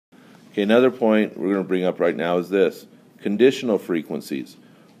Okay, another point we're going to bring up right now is this: conditional frequencies.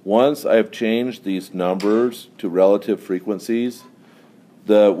 Once I have changed these numbers to relative frequencies,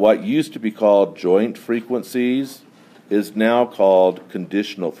 what used to be called joint frequencies is now called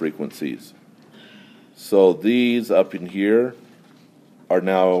conditional frequencies. So these up in here are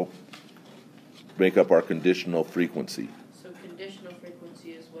now make up our conditional frequency. So conditional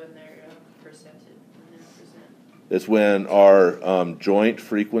frequency is when they're percented. It's when our joint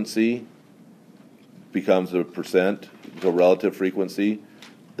frequency becomes a percent, the relative frequency.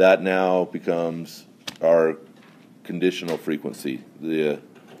 That now becomes our conditional frequency.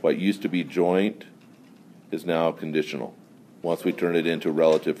 What used to be joint is now conditional once we turn it into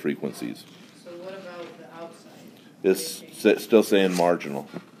relative frequencies. So what about the outside? It's still saying marginal.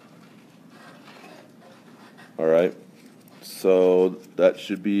 All right. So that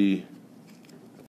should be